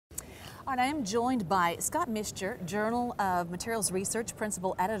All right, I am joined by Scott Misture, Journal of Materials Research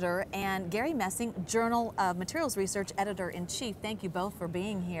Principal Editor, and Gary Messing, Journal of Materials Research Editor-in-Chief. Thank you both for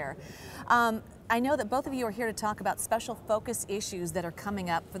being here. I know that both of you are here to talk about special focus issues that are coming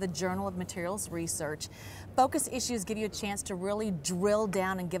up for the Journal of Materials Research. Focus issues give you a chance to really drill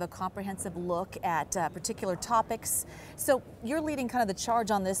down and give a comprehensive look at particular topics. So you're leading kind of the charge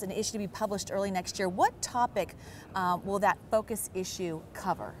on this, an issue to be published early next year. What topic will that focus issue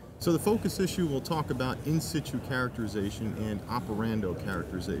cover? So the focus issue will talk about in situ characterization and operando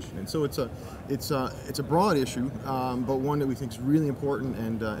characterization, and so it's a broad issue, but one that we think is really important,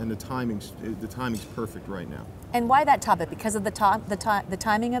 and the timing's perfect right now. And why that topic? Because of the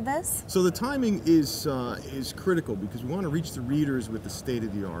timing of this? So the timing is critical because we want to reach the readers with the state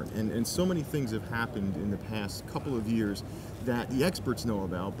of the art, and so many things have happened in the past couple of years that the experts know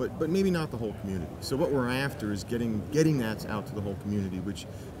about, but maybe not the whole community. So what we're after is getting that out to the whole community, which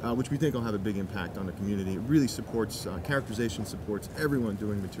we think will have a big impact on the community. It really supports, characterization supports everyone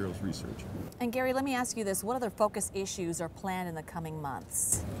doing materials research. And Gary, let me ask you this, what other focus issues are planned in the coming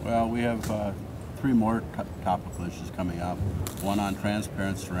months? Well, we have 3 more topical issues coming up. One on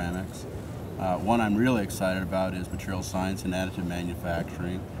transparent ceramics. One I'm really excited about is material science and additive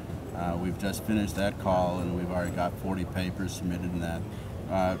manufacturing. We've just finished that call and we've already got 40 papers submitted in that.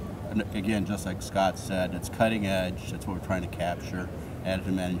 And again, just like Scott said, it's cutting edge. That's what we're trying to capture.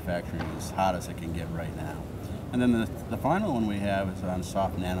 Additive manufacturing is as hot as it can get right now. And then the final one we have is on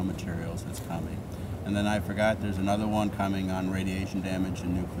soft nanomaterials that's coming. And then I forgot there's another one coming on radiation damage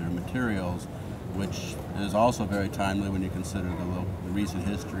in nuclear materials, which is also very timely when you consider the recent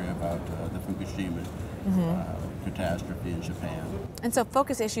history about the Fukushima catastrophe in Japan. And so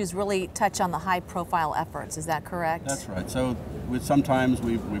focus issues really touch on the high profile efforts, is that correct? That's right. So sometimes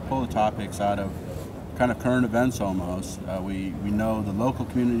we pull the topics out of kind of current events almost. We know the local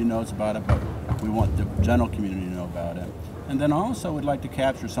community knows about it, but we want the general community to know about it. And then also we'd like to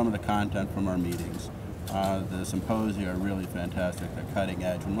capture some of the content from our meetings. The symposia are really fantastic, they're cutting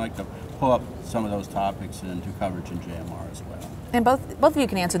edge. We'd like to pull up some of those topics into coverage in JMR as well. And both of you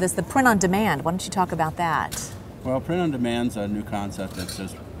can answer this, the print on demand, why don't you talk about that? Well, print on demand's a new concept that's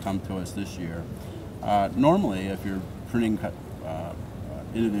just come to us this year. Normally, if you're printing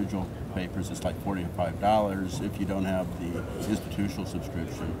individual papers, it's like $45 if you don't have the institutional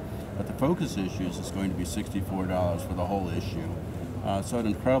subscription. But the focus issues is going to be $64 for the whole issue. So an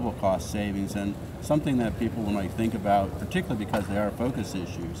incredible cost savings and something that people might think about, particularly because they are focus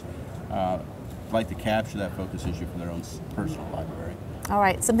issues, like to capture that focus issue for their own personal library. All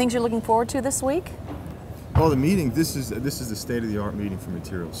right, some things you're looking forward to this week? Well, the meeting, this is the state-of-the-art meeting for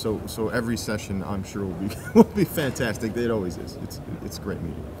materials. So every session, I'm sure, will be fantastic. It always is. It's a great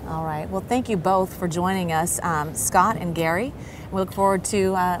meeting. All right. Well, thank you both for joining us, Scott and Gary. We look forward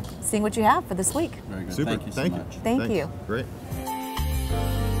to seeing what you have for this week. Very good. Super. Thank you so much. Thank you. Great.